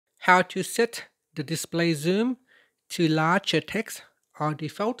how to set the display zoom to larger text or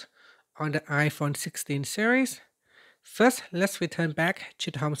default on the iPhone 16 series. First, let's return back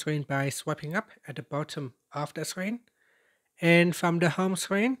to the home screen by swiping up at the bottom of the screen. And from the home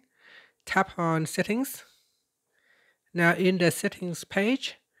screen, tap on Settings. Now in the Settings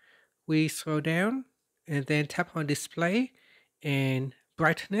page, we scroll down and then tap on Display and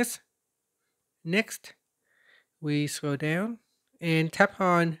Brightness. Next, we scroll down and tap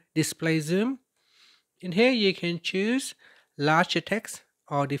on Display Zoom. In here, you can choose larger text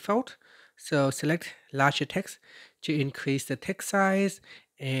or default. So select larger text to increase the text size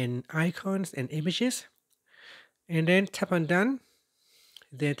and icons and images. And then tap on Done.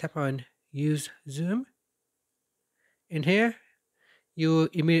 Then tap on Use Zoom. In here, you will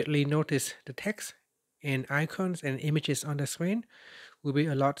immediately notice the text and icons and images on the screen will be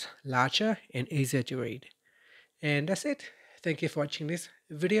a lot larger and easier to read. And that's it. Thank you for watching this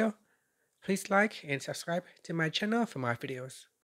video. Please like and subscribe to my channel for more videos.